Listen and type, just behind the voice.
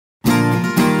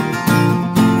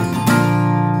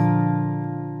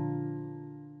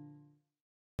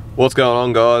What's going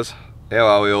on, guys? How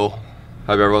are we all? Hope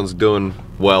everyone's doing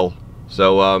well.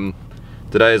 So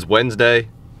today is Wednesday,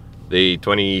 the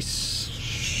 28th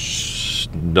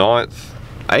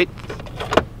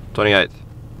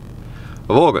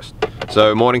of August.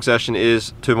 So morning session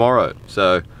is tomorrow.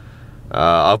 So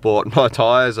I've bought my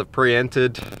tires, I've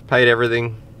pre-entered, paid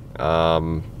everything,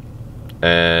 and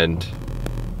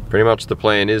pretty much the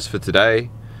plan is for today,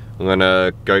 I'm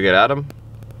gonna go get Adam.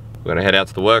 We're gonna head out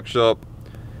to the workshop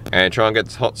and try and get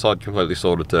this hot side completely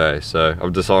sorted today. So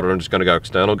I've decided I'm just gonna go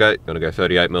external gate, gonna go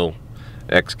 38mm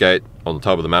X gate on the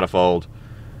top of the manifold.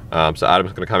 So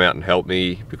Adam's gonna come out and help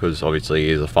me because obviously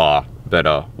he's a far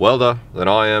better welder than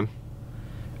I am.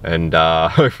 And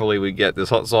hopefully we get this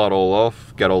hot side all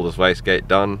off, get all this wastegate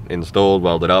done, installed,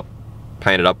 welded up,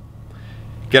 painted up,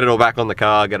 get it all back on the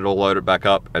car, get it all loaded back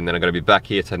up, and then I'm gonna be back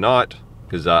here tonight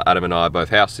because Adam and I are both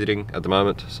house sitting at the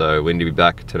moment, so we need to be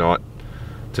back tonight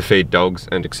to feed dogs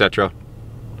and etc.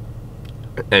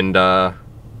 And yeah,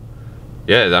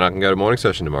 then I can go to morning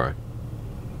session tomorrow.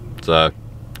 So,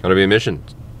 gonna be a mission.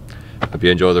 Hope you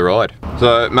enjoy the ride.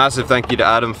 So, massive thank you to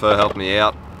Adam for helping me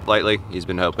out lately. He's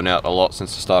been helping out a lot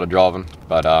since I started driving,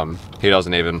 but he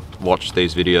doesn't even watch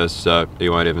these videos, so he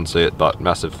won't even see it, but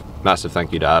massive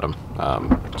thank you to Adam.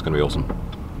 It's gonna be awesome.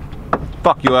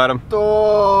 Fuck you, Adam.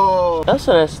 Oh, that's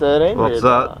an S13 What's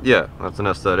rebar. that? Yeah, that's an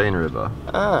S13 rebar.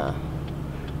 Ah.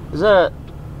 Is that...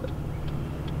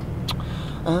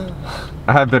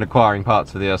 I have been acquiring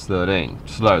parts for the S13,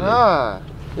 slowly. Ah,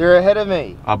 you're ahead of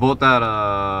me. I bought that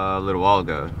a little while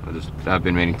ago. I've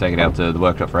been meaning to take it out to the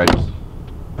workshop for ages.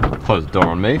 Close the door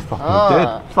on me. Fuck me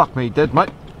dead. Fuck me dead, mate.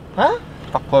 Huh?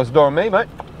 Fuck, close the door on me, mate.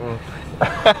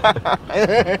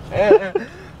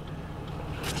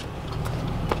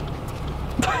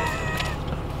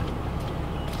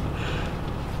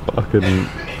 Fucking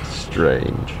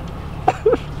strange.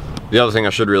 The other thing I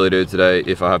should really do today,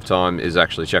 if I have time, is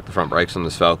actually check the front brakes on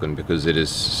this Falcon because it is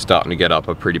starting to get up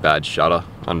a pretty bad shudder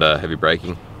under heavy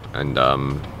braking. And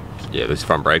yeah, these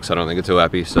front brakes, I don't think are too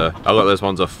happy. So I got those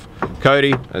ones off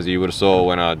Cody, as you would have saw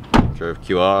when I drove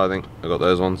QR, I think. I got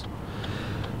those ones.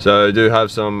 So I do have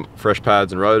some fresh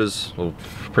pads and rotors, well,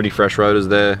 pretty fresh rotors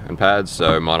there and pads,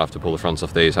 so I might have to pull the fronts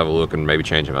off these, have a look and maybe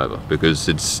change them over because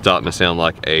it's starting to sound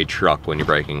like a truck when you're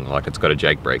braking, like it's got a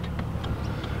Jake brake.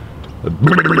 Got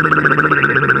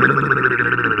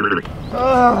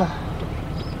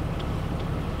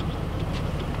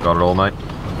it all, mate?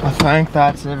 I think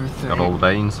that's everything. Got all the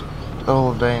beans?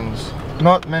 All the beans.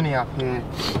 Not many up here.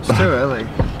 It's too early.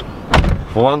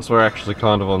 For once we're actually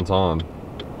kind of on time.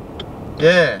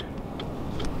 Yeah.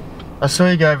 I saw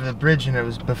you go over the bridge and it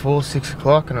was before 6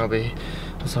 o'clock and I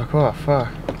was like, oh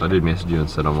fuck. I did message you and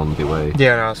said I'm on the way.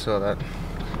 Yeah, no, I saw that.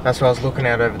 That's why I was looking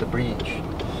out over the bridge.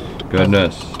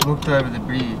 Goodness. Looked over the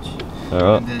bridge.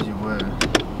 Alright. And there you were.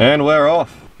 And we're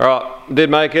off. Alright, did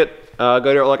make it. Got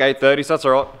here at like 8:30, so that's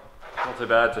alright. Not too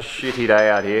bad, it's a shitty day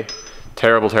out here.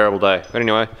 Terrible day. But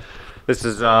anyway, this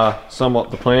is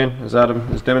somewhat the plan, as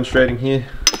Adam is demonstrating here.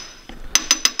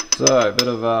 So, a bit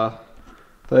of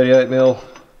 38mm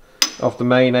off the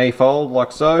main A fold,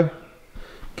 like so.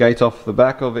 Gate off the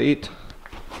back of it,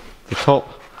 the top,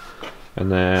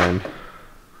 and then,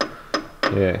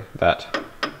 yeah, that.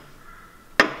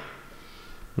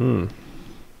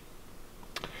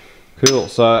 Cool,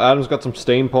 so Adam's got some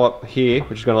steam pipe here,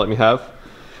 which is going to let me have,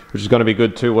 which is going to be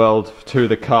good to weld to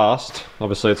the cast.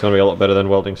 Obviously it's going to be a lot better than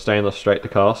welding stainless straight to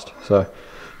cast. So,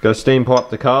 go steam pipe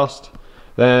to cast.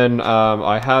 Then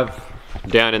I have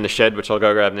down in the shed, which I'll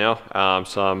go grab now,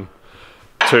 I've got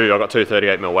two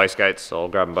 38mm wastegates, so I'll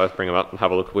grab them both, bring them up and have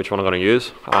a look at which one I'm going to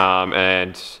use.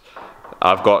 And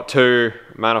I've got two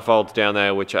manifolds down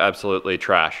there which are absolutely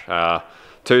trash.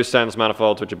 Two stainless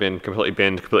manifolds which have been completely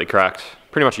binned, completely cracked,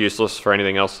 pretty much useless for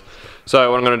anything else. So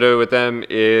what I'm going to do with them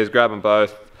is grab them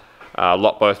both,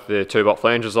 lock both the 2-bolt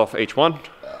flanges off each one,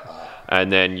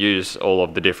 and then use all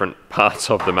of the different parts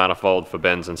of the manifold for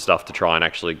bends and stuff to try and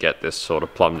actually get this sort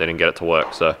of plumbed in and get it to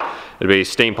work. So it'll be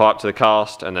steam pipe to the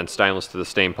cast, and then stainless to the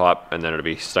steam pipe, and then it'll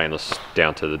be stainless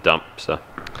down to the dump. So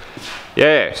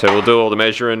yeah, so we'll do all the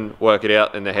measuring, work it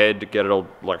out in the head, get it all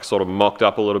like sort of mocked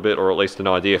up a little bit, or at least an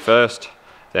idea first.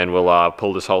 Then we'll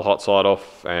pull this whole hot side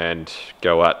off and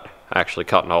go at actually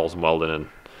cutting holes and welding and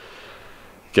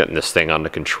getting this thing under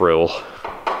control.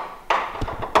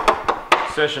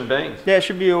 Session beans. Yeah, it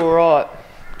should be alright.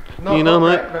 You know,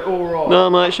 mate. But alright. No,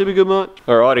 mate, should be good, mate.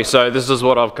 Alrighty, so this is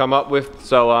what I've come up with.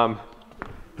 So,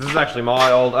 this is actually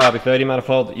my old RB30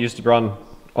 manifold that used to run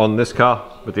on this car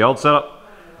with the old setup,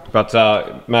 but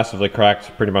massively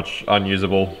cracked, pretty much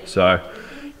unusable. So,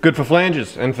 good for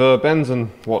flanges and for bends and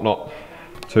whatnot.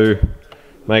 To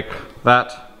make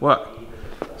that work.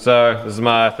 So this is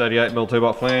my 38mm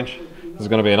 2-bot flange. This is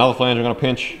going to be another flange I'm going to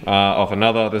pinch off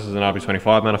another. This is an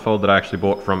RB25 manifold that I actually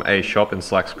bought from a shop in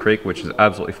Slacks Creek, which is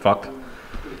absolutely fucked.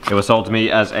 It was sold to me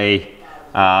as a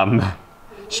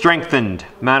strengthened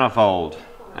manifold,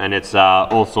 and it's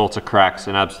all sorts of cracks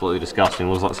and absolutely disgusting.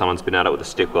 Looks like someone's been at it with a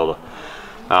stick welder.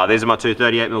 These are my two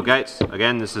 38mm gates.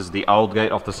 Again, this is the old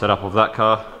gate off the setup of that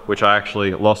car, which I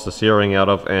actually lost the C-ring out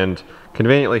of and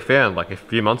conveniently found like a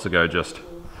few months ago. Just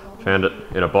found it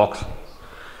in a box.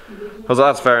 I was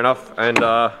like, that's fair enough. And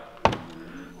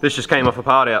this just came off a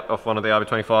part out off one of the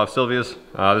RB25 Silvias.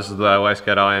 This is the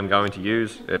wastegate I am going to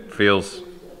use. It feels,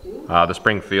 the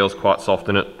spring feels quite soft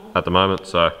in it at the moment,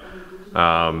 so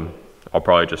I'll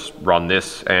probably just run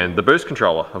this and the boost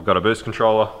controller. I've got a boost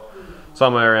controller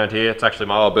somewhere around here. It's actually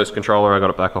my old boost controller. I got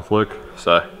it back off Luke.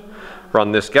 So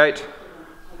run this gate,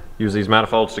 use these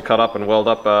manifolds to cut up and weld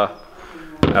up a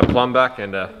plumb back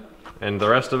and the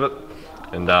rest of it.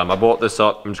 And I bought this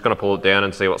up. I'm just going to pull it down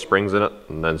and see what springs in it,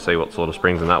 and then see what sort of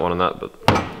springs in that one and that, but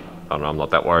I don't know, I'm not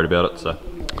that worried about it. So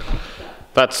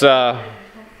that's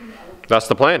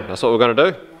the plan. That's what we're going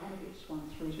to do.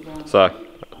 So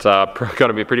it's going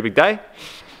to be a pretty big day.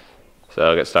 So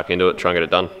I'll get stuck into it, try and get it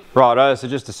done. Righto, so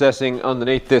just assessing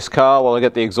underneath this car while I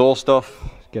get the exhaust off,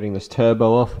 getting this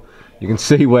turbo off. You can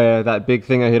see where that big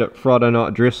thing I hit at Friday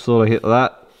Night Drift sort of hit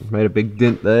that. Made a big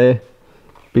dent there.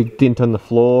 Big dent on the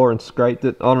floor and scraped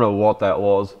it. I don't know what that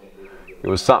was. It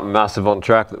was something massive on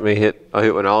track that I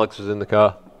hit when Alex was in the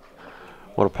car.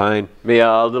 What a pain.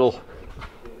 My little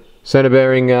center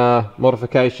bearing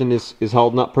modification is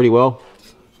holding up pretty well.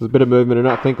 There's a bit of movement in it.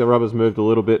 I think the rubber's moved a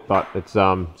little bit, but it's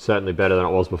certainly better than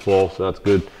it was before, so that's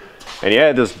good. And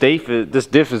yeah, this diff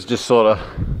is just sort of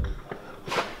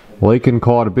leaking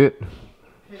quite a bit.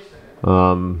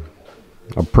 I'm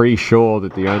pretty sure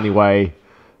that the only way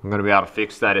I'm going to be able to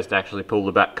fix that is to actually pull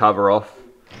the back cover off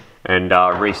and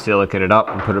re-silicone it up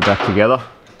and put it back together.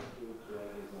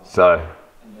 So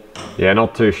yeah,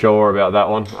 not too sure about that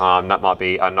one. That might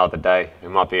be another day. It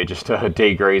might be just to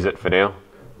degrease it for now.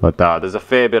 But there's a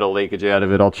fair bit of leakage out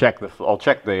of it. I'll check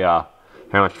the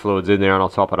how much fluid's in there, and I'll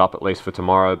top it up at least for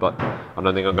tomorrow. But I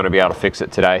don't think I'm going to be able to fix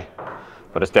it today.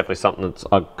 But it's definitely something that's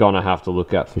I'm gonna have to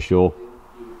look at for sure.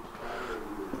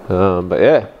 But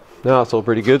yeah. No, it's all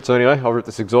pretty good. So anyway, I'll rip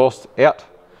this exhaust out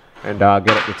and get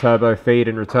it the turbo feed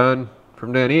in return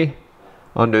from down here.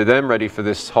 Undo them, ready for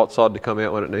this hot side to come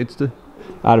out when it needs to.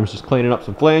 Adam's just cleaning up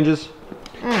some flanges.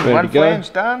 One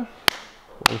flange done.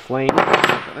 One flange.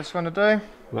 Got this one to do.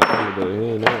 That one to do,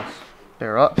 yeah, nice.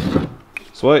 They're up.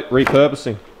 Sweet,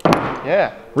 repurposing.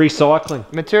 Yeah. Recycling.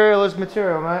 Material is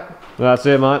material, mate. That's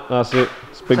it, mate. That's it.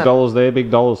 It's big dollars there,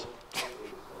 big dollars.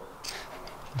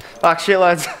 Like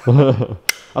shitloads.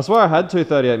 I swear I had two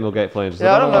 38mm gate flanges.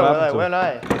 Yeah, I don't know where they went,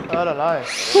 eh? I don't know.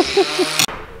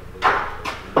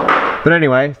 But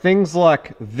anyway, things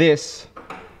like this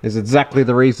is exactly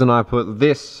the reason I put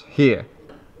this here.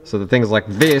 So that things like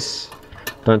this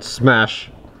don't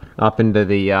smash up into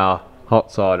the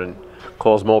hot side and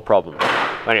cause more problems.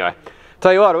 Anyway,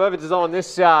 tell you what, whoever designed this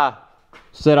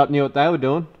setup knew what they were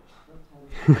doing.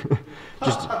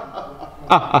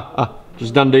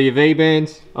 Just undo your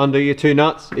V-bands, undo your two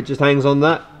nuts, it just hangs on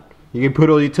that. You can put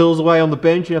all your tools away on the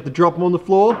bench, you have to drop them on the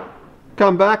floor,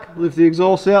 come back, lift the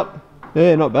exhaust out.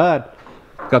 Yeah, not bad.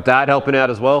 Got Dad helping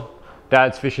out as well.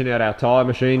 Dad's fishing out our tyre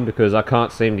machine because I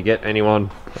can't seem to get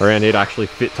anyone around here to actually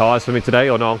fit tyres for me today,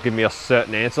 or no one give me a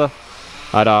certain answer.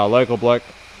 I had a local bloke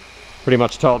pretty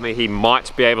much told me he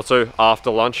might be able to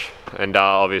after lunch, and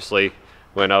obviously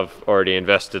when I've already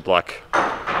invested like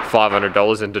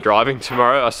 $500 into driving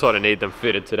tomorrow, I sort of need them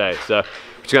fitted today. So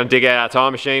we're just going to dig out our tyre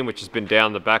machine, which has been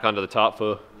down the back under the tarp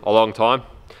for a long time,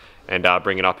 and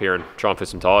bring it up here and try and fit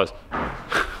some tyres.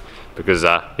 Because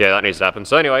yeah, that needs to happen.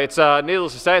 So anyway, it's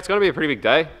needless to say, it's going to be a pretty big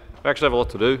day. I actually have a lot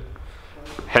to do.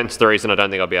 Hence the reason I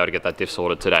don't think I'll be able to get that diff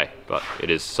sorted today, but it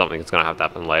is something that's going to have to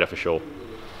happen later for sure.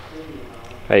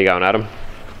 How you going, Adam?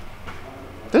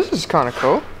 This is kind of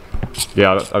cool.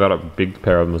 Yeah, I got a big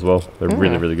pair of them as well. They're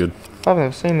really, really good. I've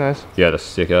never seen those. Yeah, they're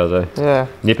sick as eh? Yeah.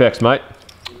 Nipex, mate.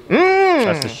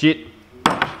 That's the shit.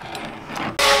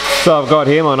 So I've got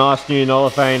here my nice new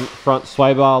Nolafane front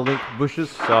sway bar link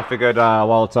bushes. So I figured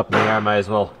while it's up in the air, I may as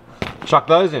well chuck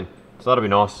those in. So that'll be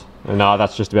nice. And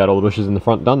that's just about all the bushes in the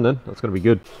front done then. That's gonna be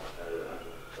good.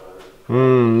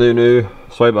 New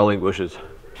sway bar link bushes.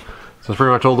 So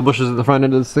pretty much all the bushes at the front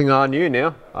end of this thing are new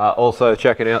now. Also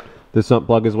checking out, this sump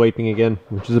plug is weeping again,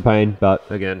 which is a pain, but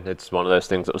again, it's one of those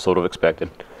things that was sort of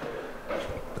expected.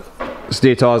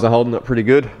 Steer tyres are holding up pretty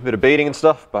good, a bit of beating and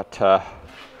stuff, but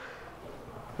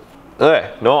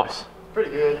yeah, nice.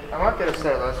 Pretty good. I might get a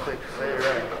set of those quick to see you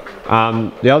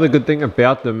ready. The other good thing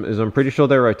about them is I'm pretty sure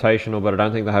they're rotational, but I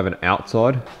don't think they have an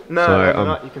outside. No, so they're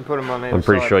not. You can put them on either I'm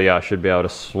pretty side. sure, yeah, I should be able to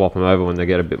swap them over when they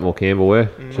get a bit more camber wear.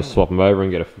 Just swap them over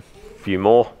and get a few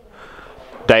more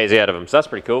days out of them. So that's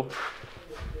pretty cool.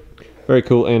 Very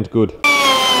cool and good.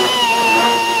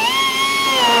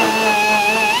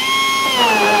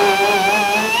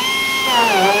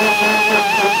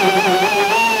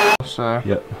 So,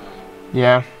 Yep.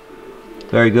 yeah,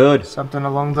 Very good. something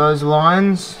along those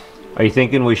lines. Are you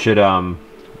thinking we should,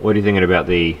 what are you thinking about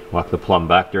the plumb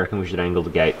back? Do you reckon we should angle the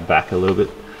gate back a little bit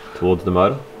towards the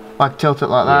motor? Like tilt it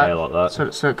like that? Yeah, like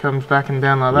that. So it comes back and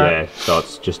down like that? Yeah, so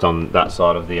it's just on that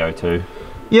side of the O2.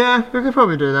 Yeah, we could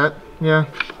probably do that. Yeah.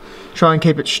 Try and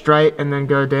keep it straight and then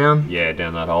go down. Yeah,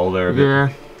 down that hole there a bit.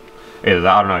 Yeah. Either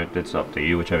that, I don't know, it's up to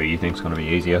you, whichever you think's going to be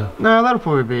easier. No, that'll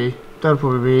probably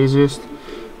be easiest.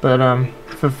 But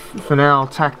for now, I'll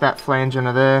tack that flange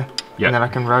under there. Yep. And then I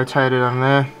can rotate it on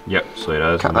there. Yep, sweet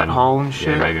as. Cut and that then, hole and shit.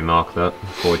 Yeah, maybe mark that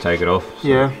before we take it off. So.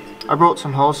 Yeah. I brought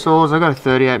some hole saws. I got a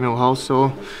 38mm hole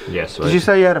saw. Yeah, sweet. Did you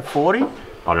say you had a 40? I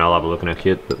don't know, I'll have a look in our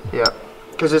kit, but... Yeah.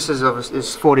 Because this is obviously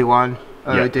it's 41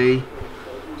 OD. Yep.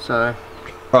 So.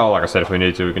 Oh, like I said, if we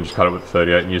need to, we can just cut it with the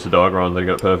 38 and use the diagram, then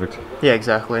get it perfect. Yeah,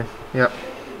 exactly. Yep.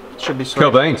 Should be sweet.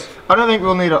 Cool beans. I don't think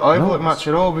we'll need to oval it Nice. much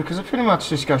at all because it pretty much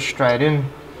just goes straight in.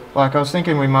 Like I was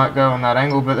thinking we might go on that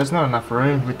angle, but there's not enough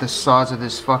room with the size of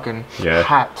this fucking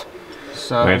hat.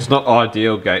 So I mean, it's not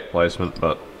ideal gate placement,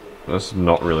 but there's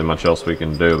not really much else we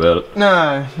can do about it.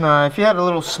 no, if you had a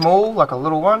little small, like a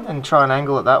little one, and try and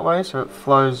angle it that way so it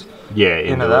flows Yeah,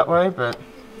 into that way, but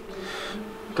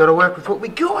gotta work with what we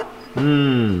got.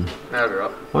 Hmm. Now we're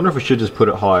up. Wonder if we should just put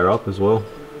it higher up as well.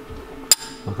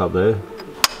 Like up there.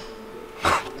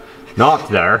 Not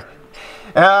there.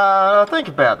 I think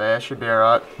about there should be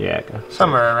alright. Yeah, okay.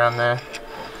 Somewhere around there.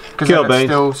 Because Cool then it beans.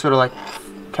 still sort of like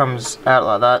comes out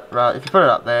like that, right? If you put it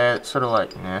up there, it's sort of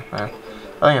like, yeah,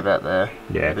 I think about there.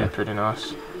 Yeah, It'd be okay. pretty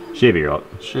nice. Should be right.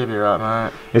 Should be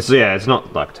right, mate. It's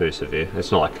not like too severe.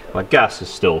 It's not like gas is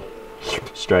still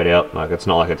straight out. Like it's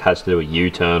not like it has to do a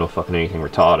U-turn or fucking anything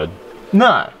retarded.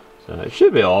 No. So it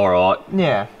should be alright.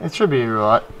 Yeah, it should be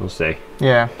right. We'll see.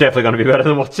 Yeah. Definitely going to be better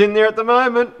than what's in there at the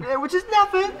moment. Yeah, which is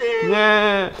nothing.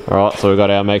 Yeah. Alright, so we've got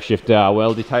our makeshift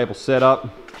weldy table set up.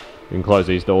 You can close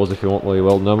these doors if you want while you're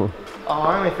welding them. Oh,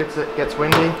 only if it gets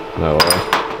windy. No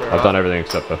worry. I've done everything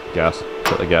except for gas.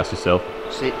 Got the gas yourself.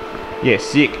 Sick. Yeah,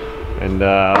 sick. And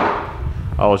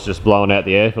I was just blowing out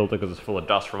the air filter because it's full of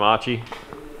dust from Archie.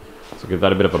 So give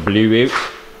that a bit of a blow out.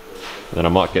 Then I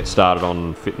might get started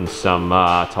on fitting some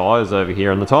tyres over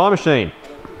here in the tyre machine.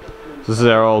 So this is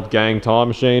our old gang tyre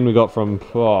machine we got from,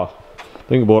 I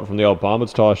think I bought it from the old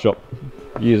Palmer's tyre shop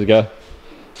years ago.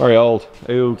 Very old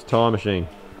tyre machine.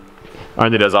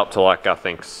 Only does up to like, I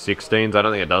think 16s. I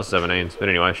don't think it does 17s. But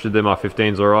anyway, should do my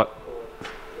 15s alright.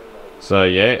 So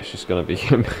yeah, it's just going to be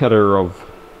a matter of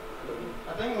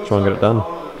try and get it done.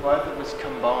 Both of us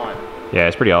combined. Yeah,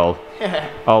 it's pretty old.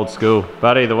 Old school.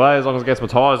 But either way, as long as it gets my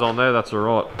tyres on there, that's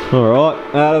alright.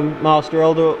 Alright, Adam, master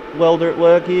welder at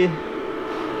work here.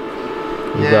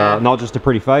 He's not just a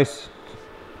pretty face.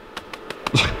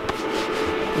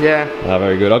 Yeah.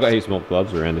 Very good. I've got heaps more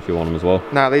gloves around if you want them as well.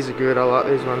 No, these are good. I like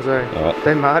these ones, eh? Alright.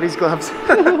 They're Marty's gloves.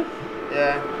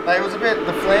 Yeah. Like, the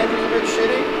flange was a bit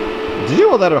shitty. Did you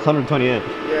want that at 120 amps?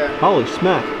 Yeah. Holy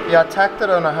smack. Yeah, I tacked it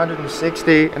on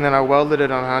 160 and then I welded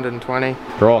it on 120.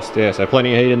 Christ, yeah, so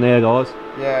plenty of heat in there, guys.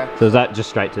 Yeah. So is that just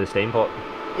straight to the steam pot?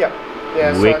 Yep.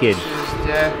 Yeah. Wicked. So it's just,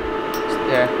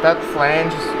 yeah. That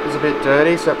flange is a bit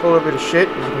dirty, so I pulled a bit of shit.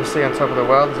 As you can see on top of the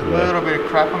weld, there's a little bit of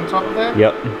crap on top of there.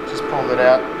 Yep. Just pulled it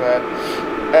out, but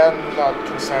I'm not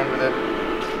concerned with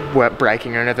it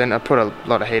breaking or anything. I put a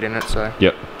lot of heat in it, so.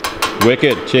 Yep.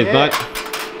 Wicked. Cheers, Yeah.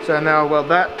 mate. So now I'll weld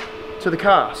that to the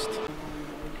cast.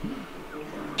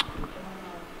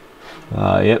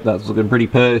 Yep, that's looking pretty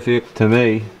perfect to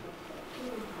me.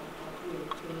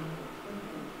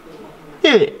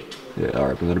 Yeah. Yeah, I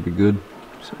reckon that'd be good.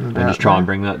 Something And just try and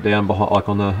bring that down behind, like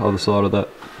on the other side of that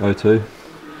O2.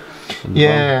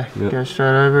 Yeah, Yep. go straight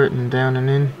over it and down and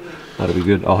in. That'll be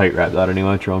good. I'll heat wrap that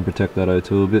anyway, try and protect that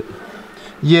O2 a bit.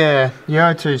 Yeah, the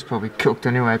O2's probably cooked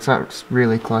anyway. It's like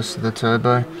really close to the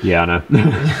turbo. Yeah, I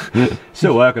know.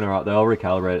 Still working alright though, I'll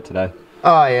recalibrate it today.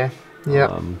 Oh yeah,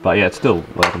 yeah. But yeah, it's still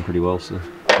working pretty well, so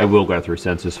it will go through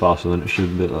sensors faster than it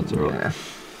should, but that's alright.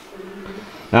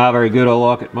 Yeah. Very good, I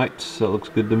like it, mate. So it looks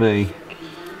good to me.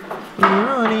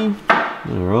 Alrighty.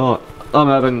 Alright. I'm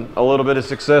having a little bit of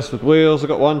success with wheels. I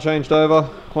got one changed over,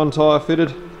 one tyre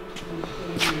fitted.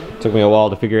 Took me a while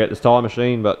to figure out this tie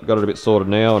machine, but got it a bit sorted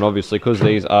now, and obviously because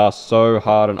these are so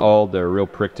hard and old, they're a real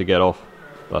prick to get off.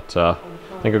 But I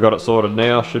think I got it sorted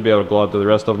now, should be able to glide through the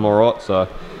rest of them alright, so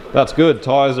that's good.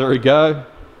 Tyres are a go,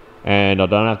 and I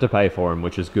don't have to pay for them,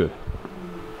 which is good.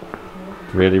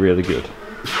 Really, really good.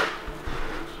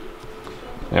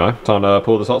 Anyway, time to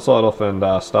pull this hot side off and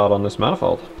start on this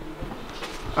manifold.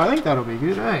 I think that'll be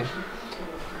good, eh?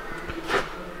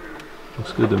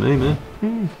 Looks good to me,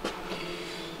 man.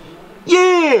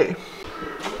 Yeah!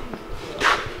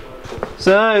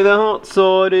 So the hot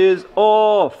side is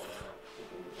off.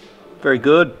 Very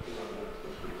good.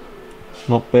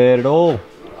 Not bad at all.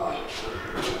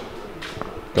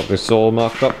 Got this all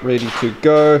marked up, ready to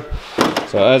go.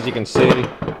 So as you can see,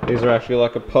 these are actually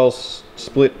like a pulse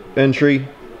split entry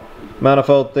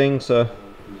manifold thing. So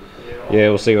yeah,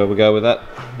 we'll see where we go with that.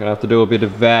 Gonna have to do a bit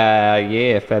of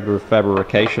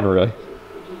fabrication really.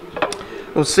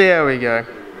 We'll see how we go.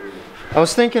 I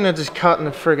was thinking of just cutting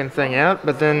the friggin' thing out,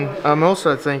 but then I'm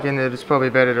also thinking that it's probably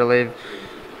better to leave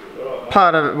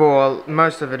part of it, well,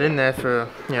 most of it in there for,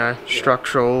 you know,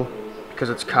 structural, because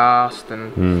it's cast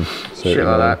and shit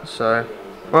like that. So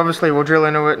obviously we'll drill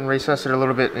into it and recess it a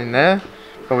little bit in there,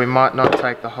 but we might not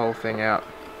take the whole thing out.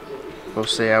 We'll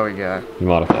see how we go. You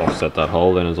might have to offset that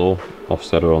hole then as well.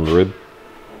 Offset it on the rib.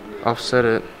 Offset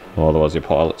it. Well, otherwise your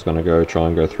pilot's going to try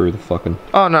and go through the fucking...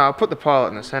 Oh no, I'll put the pilot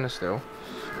in the center still.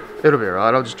 It'll be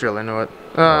alright, I'll just drill into it.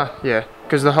 Yeah,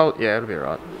 because the whole... Yeah, it'll be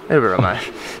alright. It'll be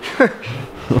alright, mate.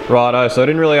 Righto, so I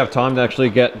didn't really have time to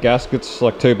actually get gaskets,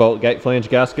 like 2-bolt gate flange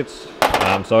gaskets.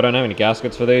 So I don't have any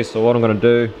gaskets for these, so what I'm going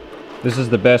to do... This is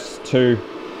the best 2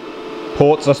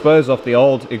 ports, I suppose, off the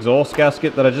old exhaust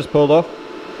gasket that I just pulled off.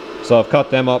 So I've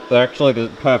cut them up. They're actually the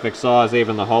perfect size,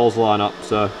 even the holes line up.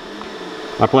 So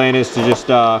my plan is to just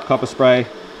copper spray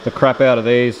the crap out of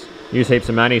these, use heaps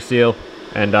of Mani-Seal,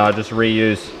 and just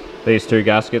reuse these 2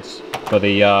 gaskets for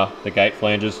the gate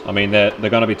flanges. I mean, they're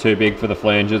going to be too big for the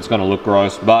flange. It's going to look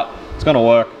gross, but it's going to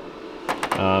work.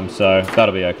 So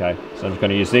that'll be okay. So I'm just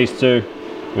going to use these 2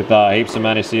 with heaps of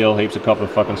Mani-Seal, heaps of copper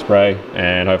fucking spray,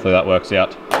 and hopefully that works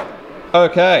out.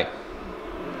 Okay.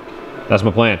 That's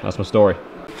my plan. That's my story.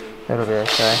 That'll be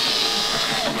okay.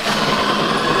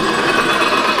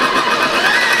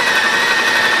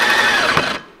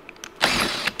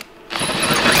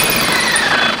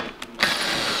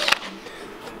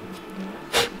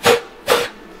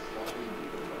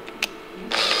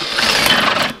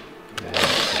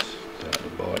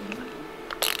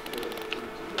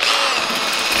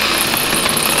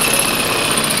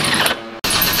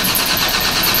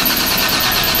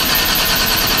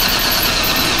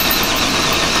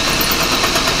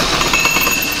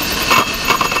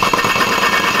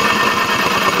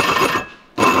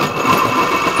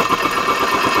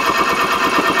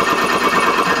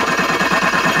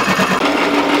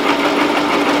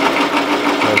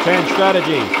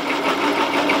 Strategy. It's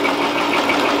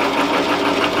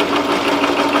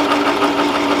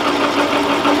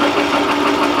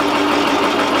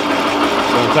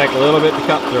going to take a little bit to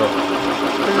cut through it.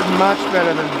 This is much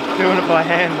better than doing it by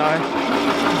hand though.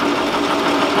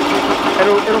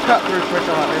 It'll cut through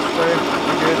quicker like this too.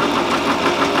 Be good.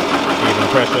 Even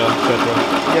pressure, etc.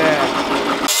 Yeah.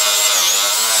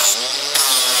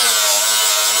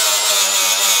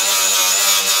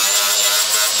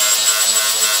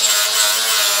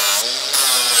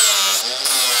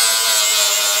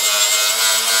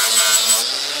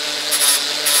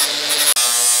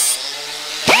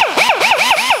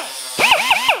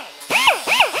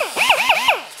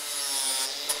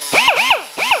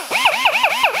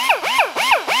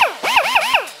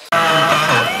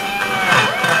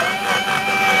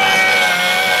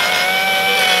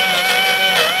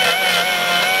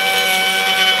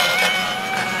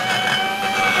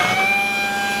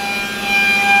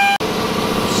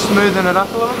 Smoothing it up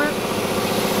a little bit.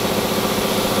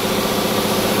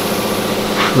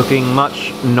 Looking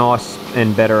much nice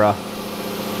and better.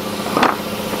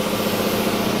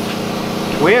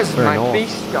 Where's my nice.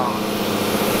 beast gone?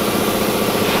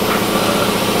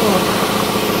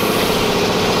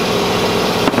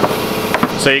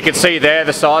 So you can see there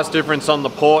the size difference on the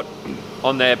port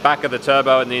on the back of the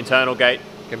turbo and the internal gate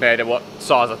compared to what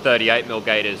size a 38mm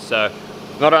gate is. So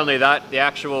not only that, the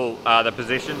actual the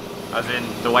position, as in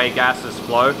the way gases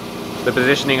flow, the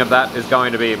positioning of that is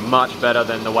going to be much better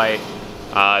than the way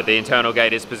the internal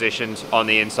gate is positioned on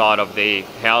the inside of the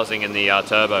housing in the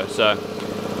turbo. So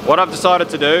what I've decided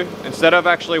to do, instead of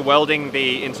actually welding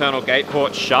the internal gate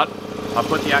port shut, I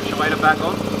put the actuator back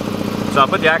on. So I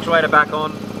put the actuator back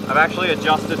on. I've actually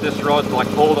adjusted this rod like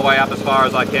all the way up as far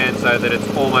as I can so that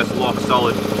it's almost lock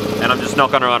solid, and I'm just not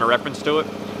going to run a reference to it.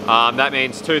 That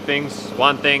means two things.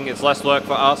 One thing, it's less work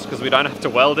for us because we don't have to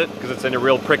weld it because it's in a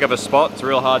real prick of a spot. It's a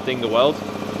real hard thing to weld.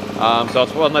 So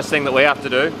it's one less thing that we have to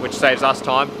do, which saves us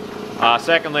time.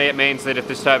 Secondly, it means that if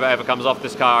this turbo ever comes off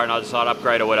this car and I decide to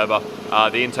upgrade or whatever,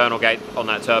 the internal gate on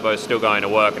that turbo is still going to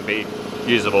work and be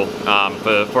usable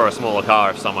for a smaller car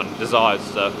if someone desires.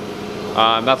 So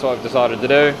that's what I've decided to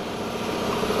do.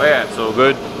 But yeah, it's all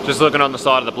good. Just looking on the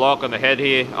side of the block on the head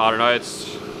here, I don't know,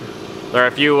 there are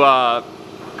a few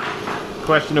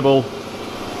questionable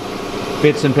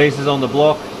bits and pieces on the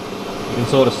block. You can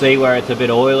sort of see where it's a bit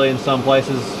oily in some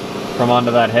places from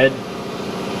under that head.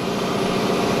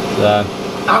 So,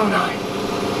 Oh no.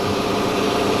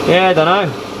 yeah, I don't know.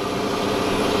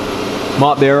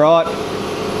 Might be alright,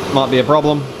 might be a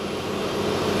problem.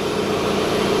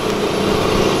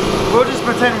 We'll just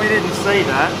pretend we didn't see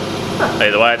that.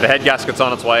 Either way, the head gasket's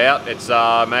on its way out. It's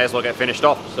may as well get finished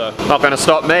off. So, not going to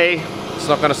stop me. It's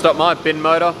not going to stop my bin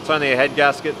motor. It's only a head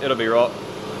gasket. It'll be right.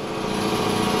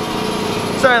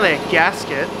 It's only a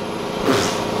gasket.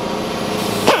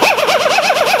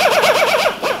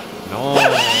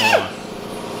 Nice.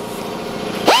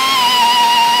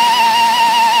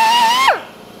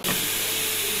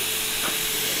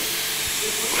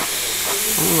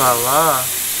 Ooh la la.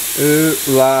 Ooh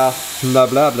la blah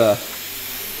blah blah.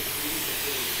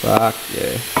 Fuck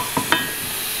yeah.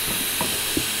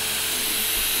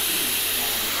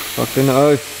 Fucking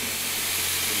oath.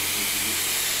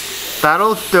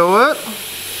 That'll do it.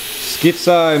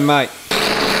 Schizo, mate.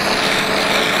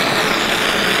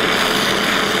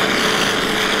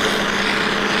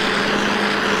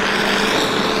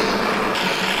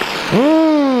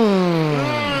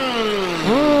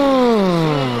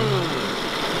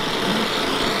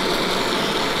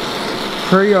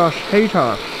 Brioche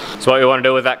heater. So what we want to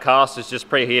do with that cast is just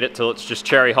preheat it till it's just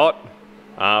cherry hot.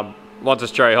 Once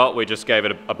it's cherry hot, we just gave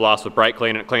it a blast with brake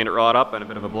clean and cleaned it right up and a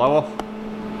bit of a blow off.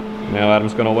 Now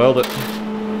Adam's going to weld it.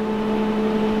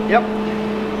 Yep.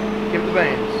 Give it the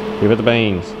beans. Give it the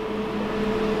beans.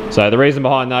 So the reason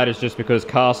behind that is just because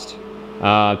cast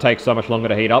takes so much longer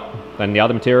to heat up than the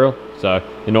other material. So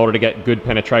in order to get good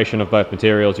penetration of both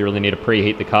materials, you really need to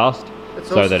preheat the cast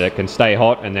so that it can stay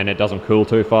hot and then it doesn't cool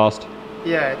too fast.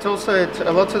 Yeah, it's also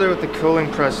a lot to do with the cooling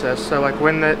process. So like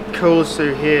when that cools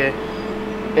through here,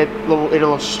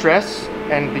 it'll stress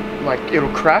and it'll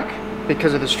crack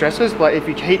because of the stresses. But if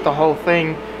you heat the whole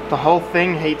thing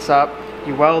heats up.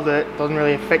 You weld it, doesn't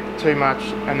really affect it too much,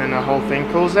 and then the whole thing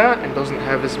cools out and doesn't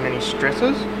have as many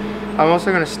stresses. I'm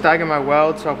also going to stagger my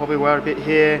weld, so I'll probably weld a bit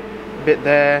here, a bit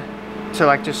there,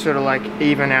 to just sort of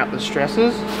even out the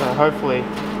stresses. So hopefully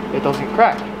it doesn't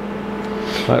crack.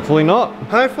 Hopefully not.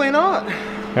 Hopefully not.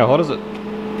 How hot is it?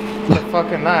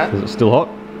 Fucking that. Is it still hot?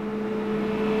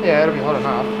 Yeah, it'll be hot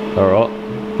enough. Alright.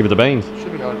 Give it the beans.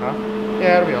 Should be hot enough.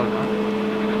 Yeah, it'll be hot enough.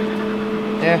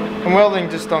 Yeah, I'm welding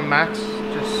just on max,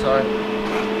 just so.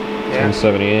 Yeah.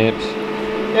 170 amps.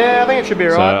 Yeah, I think it should be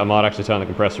right. So I might actually turn the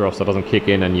compressor off so it doesn't kick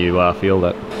in and you feel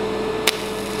that.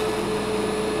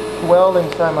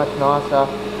 Welding's so much nicer.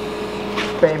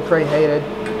 Being preheated.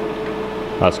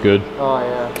 That's good. Oh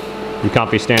yeah. You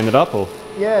can't be standing up or?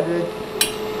 Yeah, dude.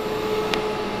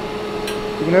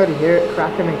 You can already hear it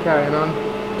cracking and carrying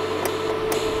on.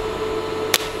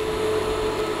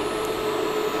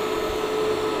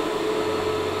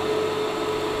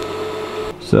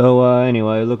 So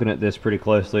anyway, looking at this pretty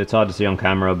closely, it's hard to see on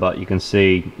camera, but you can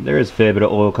see there is a fair bit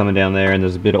of oil coming down there and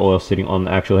there's a bit of oil sitting on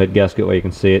the actual head gasket where you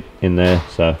can see it in there.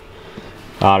 So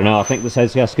I don't know, I think this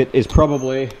head gasket is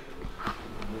probably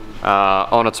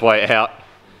on its way out.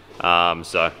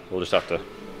 So we'll just have to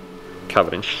cover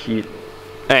it in shit.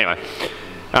 Anyway,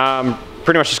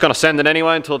 pretty much just gonna send it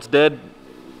anyway until it's dead.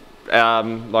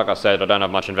 Like I said, I don't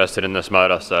have much invested in this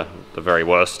motor, so the very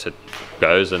worst it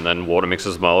goes, and then water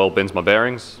mixes my oil, bends my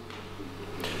bearings.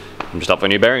 I'm just up for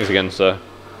new bearings again, so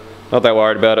not that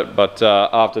worried about it. But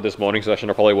after this morning session,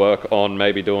 I'll probably work on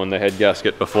maybe doing the head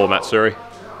gasket before Matsuri.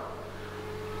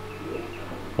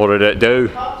 What did it do?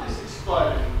 The cup just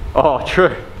exploded. Oh,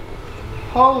 true.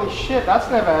 Holy shit, that's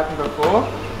never happened before.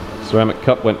 Ceramic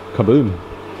cup went kaboom.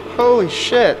 Holy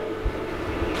shit.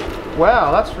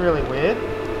 Wow, that's really weird.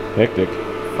 Hectic.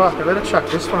 Fuck, I better chuck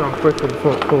this one on quickly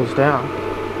before it cools down.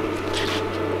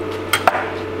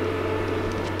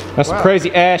 That's some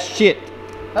crazy ass shit.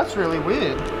 That's really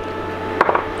weird.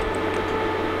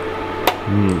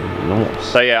 Nice.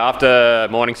 So yeah, after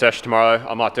morning session tomorrow,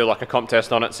 I might do a comp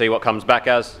test on it, see what comes back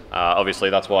as. Obviously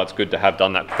that's why it's good to have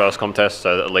done that first comp test,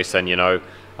 so that at least then you know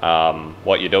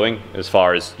what you're doing as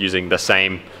far as using the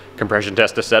same compression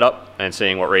tester setup and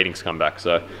seeing what readings come back.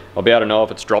 So I'll be able to know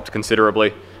if it's dropped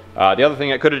considerably The other thing,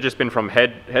 it could have just been from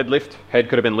head lift. Head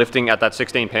could have been lifting at that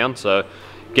 16 pounds, so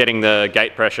getting the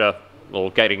gate pressure, or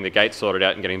getting the gate sorted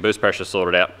out and getting boost pressure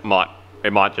sorted out,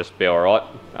 it might just be alright.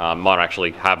 Might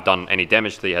actually have done any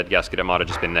damage to the head gasket, it might have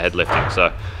just been the head lifting.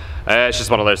 So it's just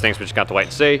one of those things we're just going to have to wait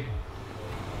and see.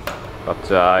 But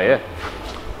yeah,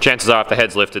 chances are if the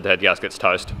head's lifted, the head gasket's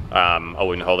toast. I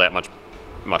wouldn't hold out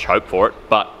much hope for it,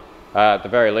 but at the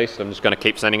very least I'm just going to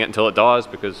keep sending it until it dies,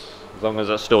 because as long as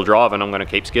it's still driving, I'm going to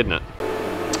keep skidding it.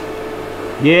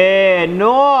 Yeah,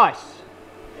 nice!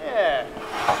 Yeah.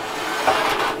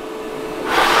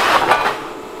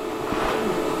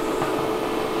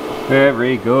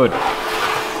 Very good.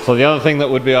 So the other thing that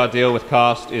would be ideal with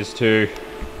cast is to,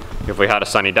 if we had a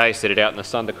sunny day, sit it out in the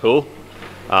sun to cool.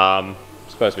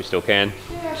 Suppose we still can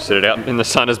sit it out in the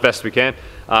sun as best we can.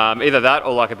 Either that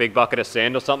or like a big bucket of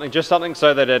sand or something, just something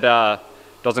so that it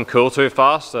doesn't cool too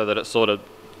fast, so that it sort of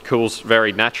cools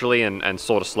very naturally and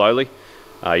sort of slowly.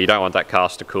 You don't want that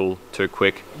cast to cool too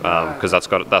quick, because that's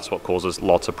what causes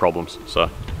lots of problems. So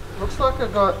Looks like I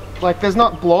got, like, there's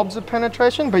not blobs of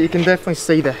penetration, but you can definitely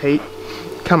see the heat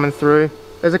coming through.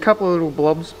 There's a couple of little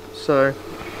blobs, so,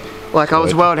 like, I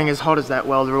was welding as hot as that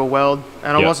welder will weld,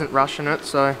 and I wasn't rushing it,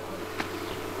 so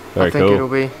I think it'll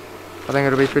be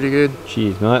pretty good.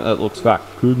 Cheers, mate. That looks fuck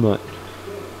good, mate.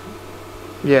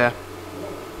 Yeah.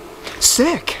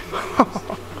 Sick.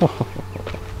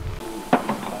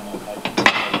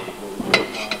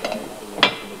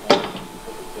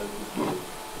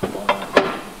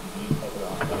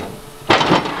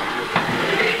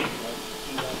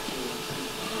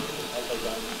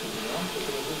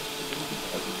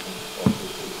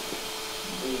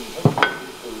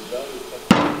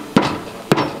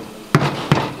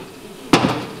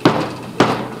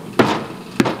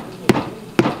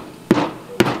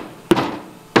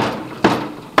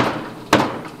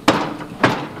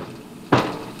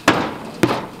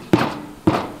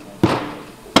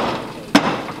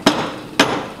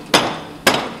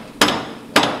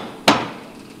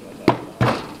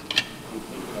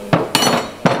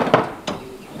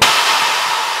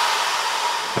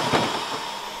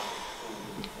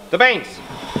 the beans.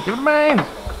 Give it a man.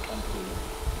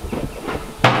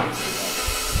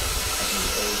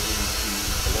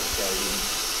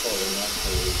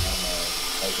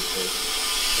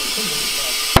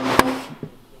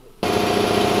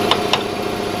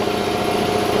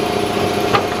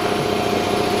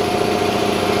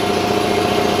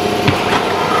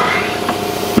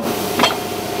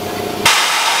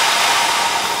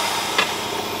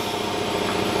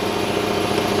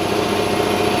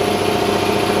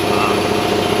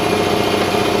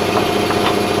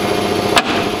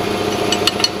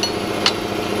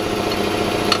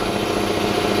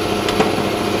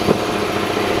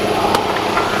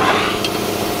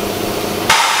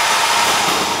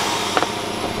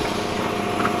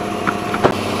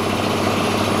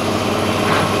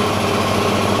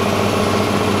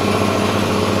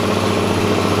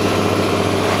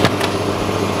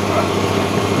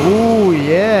 Ooh,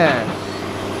 yeah.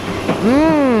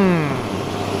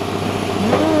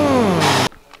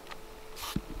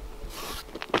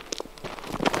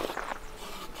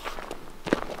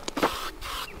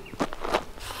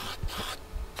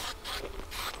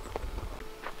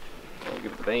 I'll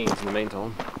give it the beans in the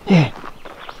meantime. Yeah.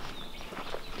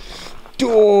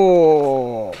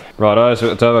 Door. Righto, so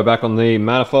we've got the turbo back on the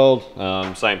manifold.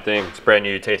 Same thing, it's a brand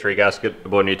new T3 gasket. I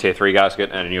bought a new T3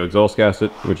 gasket and a new exhaust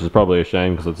gasket, which is probably a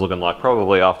shame because it's looking like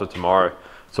probably after tomorrow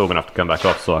it's all gonna have to come back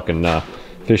off so I can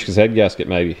finish this head gasket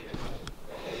maybe.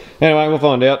 Anyway, we'll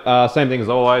find out. Same thing as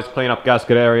always, clean up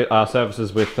gasket area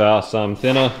surfaces with some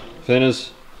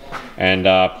thinners and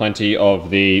plenty of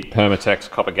the Permatex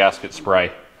copper gasket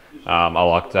spray. I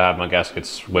like to have my gaskets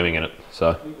swimming in it,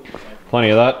 so plenty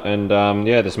of that, and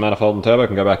yeah, this manifold and turbo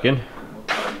can go back in.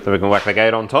 So we can whack the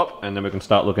gate on top, and then we can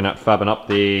start looking at fabbing up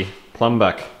the plumb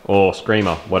back, or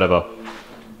screamer, whatever.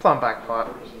 Plumb back pipe.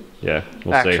 Yeah,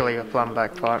 we'll see. Actually, a plumb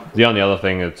back pipe. The only other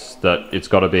thing is that it's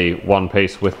got to be one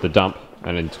piece with the dump,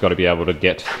 and it's got to be able to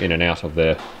get in and out of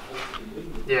there.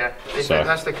 Yeah, if So- it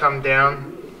has to come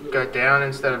down, go down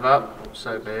instead of up,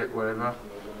 so be it, whatever.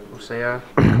 We'll see how.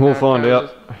 We'll find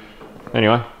out.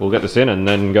 Anyway, we'll get this in and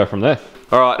then go from there.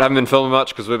 Alright, haven't been filming much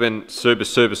because we've been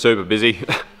super busy.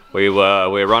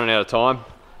 We're running out of time.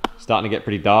 Starting to get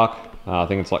pretty dark. I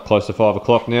think it's like close to 5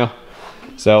 o'clock now.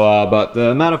 So, but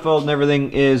the manifold and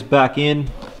everything is back in.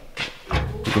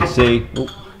 You can see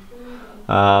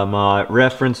my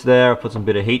reference there. I put some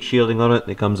bit of heat shielding on it.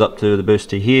 It comes up to the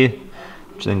booster here,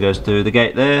 which then goes to the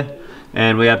gate there.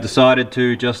 And we have decided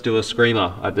to just do a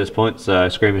screamer at this point. So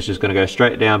screamer's just going to go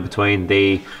straight down between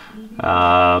the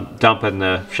Dumping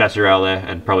the chassis rail there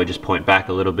and probably just point back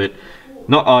a little bit.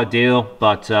 Not ideal,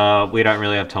 but we don't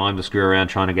really have time to screw around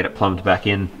trying to get it plumbed back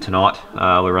in tonight.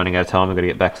 We're running out of time, we've got to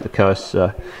get back to the coast.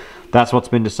 So that's what's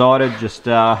been decided, just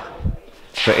for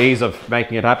ease of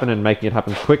making it happen and making it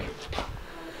happen quick.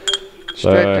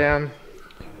 Straight down,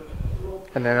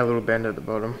 and then a little bend at the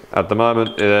bottom. At the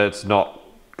moment, it's not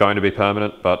going to be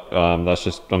permanent, but that's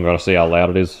just, I'm going to see how loud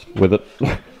it is with it.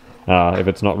 If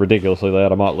it's not ridiculously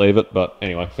loud, I might leave it, but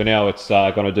anyway, for now it's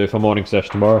going to do for morning sesh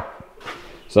tomorrow.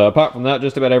 So apart from that,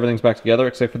 just about everything's back together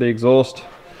except for the exhaust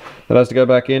that has to go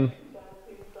back in.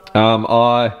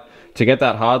 To get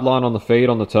that hard line on the feed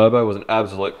on the turbo was an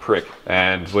absolute prick,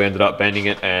 and we ended up bending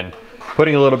it and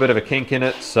putting a little bit of a kink in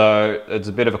it, so it's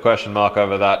a bit of a question mark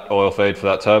over that oil feed for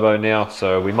that turbo now,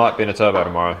 so we might be in a turbo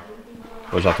tomorrow.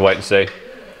 We'll just have to wait and see.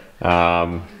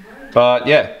 But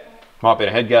yeah, might be in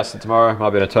a head gasket tomorrow,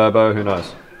 might be in a turbo, who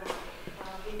knows.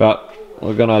 But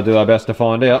we're gonna do our best to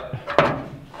find out,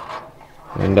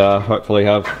 and hopefully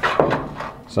have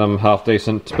some half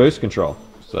decent boost control,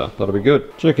 so that'll be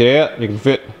good. Check it out, you can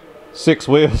fit 6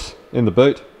 wheels in the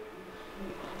boot.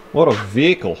 What a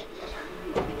vehicle.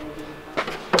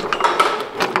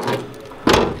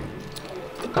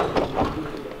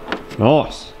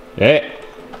 Nice, yeah,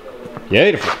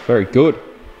 beautiful, very good.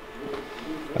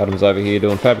 Adam's over here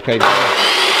doing fabricating.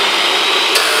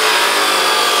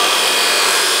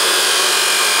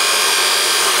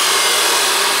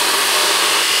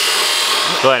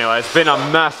 So anyway, it's been a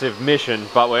massive mission,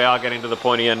 but we are getting to the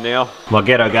pointy end now. My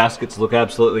ghetto gaskets look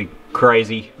absolutely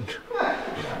crazy.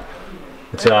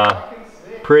 It's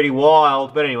pretty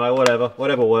wild, but anyway,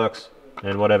 whatever works,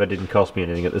 and whatever didn't cost me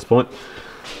anything at this point.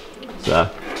 So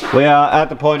we are at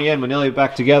the pointy end, we're nearly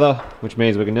back together, which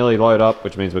means we can nearly load up,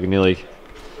 which means we can nearly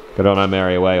get on our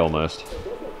merry way almost.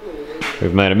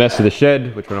 We've made a mess of the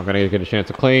shed, which we're not going to get a chance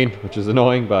to clean, which is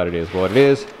annoying, but it is what it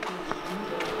is.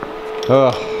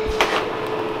 Oh,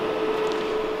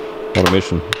 what a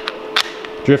mission.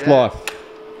 Drift life.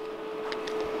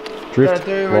 Drift Gotta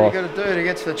do what you gotta do to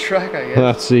get to the track, I guess.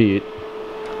 That's it.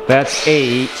 That's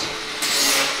it.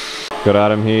 Got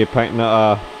Adam here painting,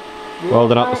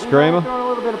 welding up the screamer. Doing a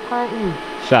little bit of painting.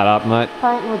 Shut up, mate.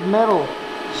 Painting with metal.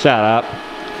 Shut up.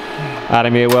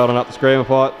 Adam here welding up the screamer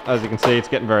pipe. As you can see, it's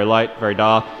getting very late, very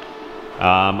dark.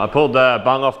 I pulled the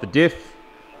bung off the diff.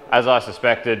 As I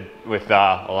suspected with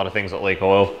a lot of things that leak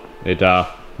oil. It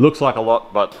looks like a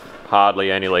lot, but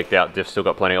hardly any leaked out. Diff's still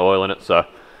got plenty of oil in it, so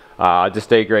I just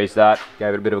degreased that,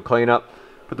 gave it a bit of a clean up,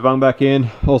 put the bung back in.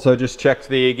 Also just checked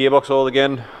the gearbox oil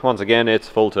again. Once again, it's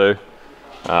full too.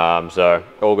 So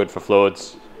all good for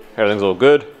fluids. Everything's all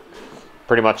good.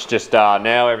 Pretty much just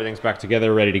now everything's back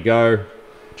together, ready to go.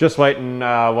 Just waiting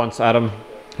once Adam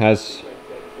has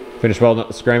finished welding up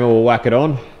the screamer, we'll whack it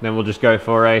on. Then we'll just go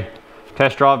for a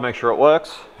test drive, make sure it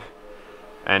works.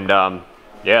 And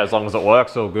yeah, as long as it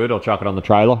works, all good. I'll chuck it on the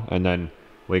trailer and then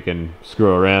we can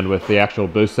screw around with the actual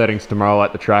boost settings tomorrow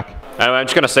at the track. Anyway, I'm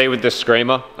just going to see with this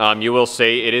screamer, you will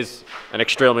see it is an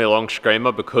extremely long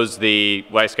screamer because the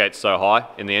wastegate's so high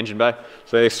in the engine bay.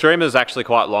 So the screamer is actually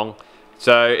quite long.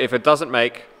 So if it doesn't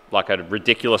make like a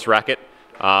ridiculous racket,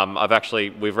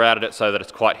 we've routed it so that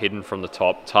it's quite hidden from the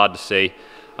top. It's hard to see.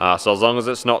 So as long as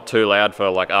it's not too loud for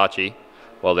like Archie,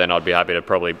 well then I'd be happy to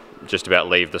probably just about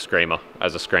leave the screamer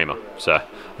as a screamer. So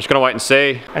I'm just gonna wait and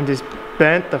see. And just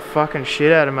bent the fucking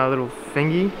shit out of my little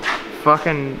thingy.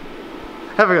 Fucking,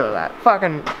 have a look at that.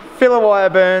 Fucking filler wire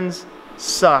burns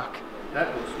suck.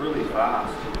 That looks really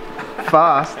fast.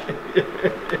 Fast? Yeah.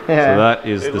 So that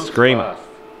is the screamer.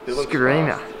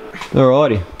 Screamer.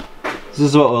 Alrighty. This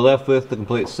is what we're left with, the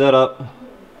complete setup.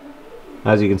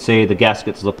 As you can see, the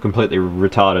gaskets look completely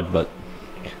retarded, but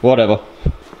whatever.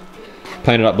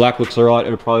 Painted up black looks alright,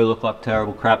 it'll probably look like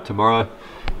terrible crap tomorrow.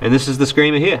 And this is the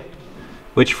screamer here,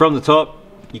 which from the top,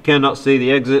 you cannot see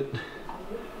the exit.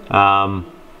 Yeah,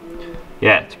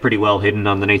 it's pretty well hidden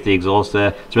underneath the exhaust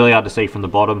there. It's really hard to see from the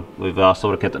bottom. We've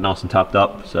sort of kept it nice and tucked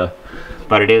up, so.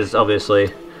 But it is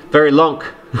obviously very long.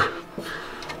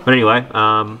 But anyway,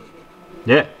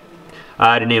 yeah.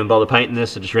 I didn't even bother painting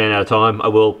this, I just ran out of time. I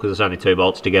will, because it's only 2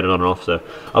 bolts to get it on and off, so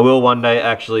I will one day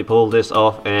actually pull this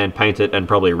off and paint it and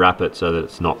probably wrap it so that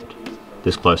it's not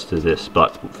this close to this,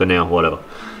 but for now, whatever.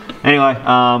 Anyway,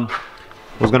 I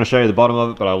was going to show you the bottom of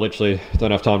it, but I literally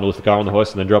don't have time to lift the car on the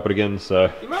hoist and then drop it again,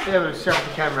 so. You might be able to shut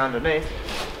the camera underneath.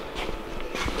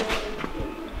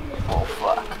 Oh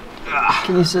fuck.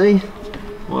 Can you see?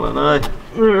 I don't know.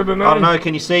 I don't know,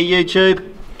 can you see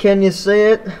YouTube? Can you see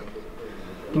it?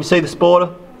 Can you see the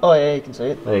spoiler? Oh yeah, you can see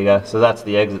it. There you go, so that's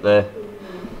the exit there.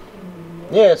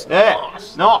 Yeah, it's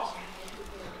nice. Nice.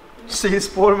 See the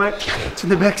spotter, mate? It's in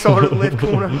the back side of the left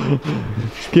corner.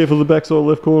 Careful of the backside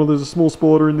left corner, there's a small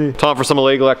spotter in there. Time for some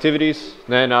illegal activities.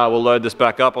 Then we'll load this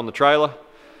back up on the trailer.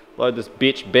 Load this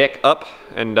bitch back up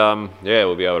and yeah,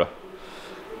 we'll be able to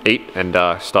eat and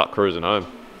start cruising home.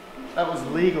 That was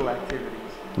legal activities.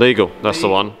 Legal, that's the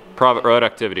one. Private road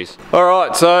activities.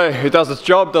 Alright, so it does its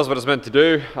job, does what it's meant to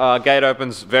do. Gate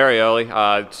opens very early.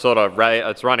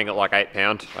 It's running at like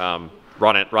 £8.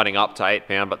 Running up to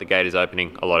 £8, but the gate is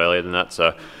opening a lot earlier than that.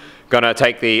 So gonna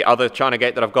take the other China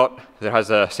gate that I've got that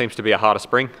has seems to be a harder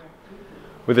spring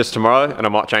with this tomorrow, and I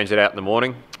might change it out in the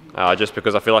morning. Just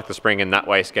because I feel like the spring in that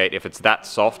wastegate, if it's that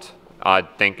soft, I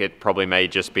think it probably may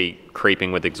just be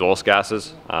creeping with exhaust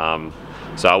gases.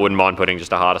 So I wouldn't mind putting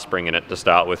just a harder spring in it to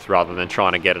start with rather than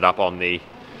trying to get it up on the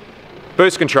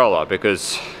boost controller,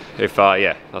 because if,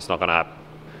 yeah, that's not gonna happen.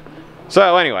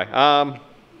 So anyway,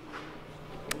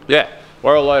 yeah,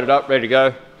 we're all loaded up, ready to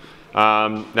go.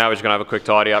 Now we're just gonna have a quick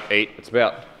tidy up, eat. It's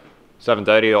about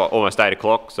 7:30 or almost 8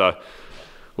 o'clock, so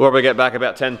we'll probably get back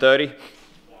about 10:30.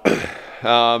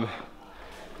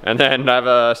 And then have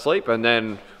a sleep and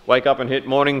then wake up and hit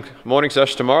morning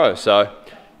sesh tomorrow. So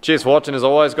cheers for watching as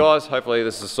always, guys. Hopefully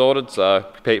this is sorted, so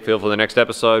feel for the next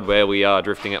episode where we are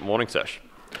drifting at morning sesh.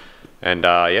 And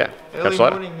yeah, catch you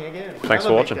later. Morning again. Thanks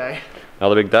for watching.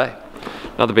 Another big day.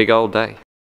 Another big old day.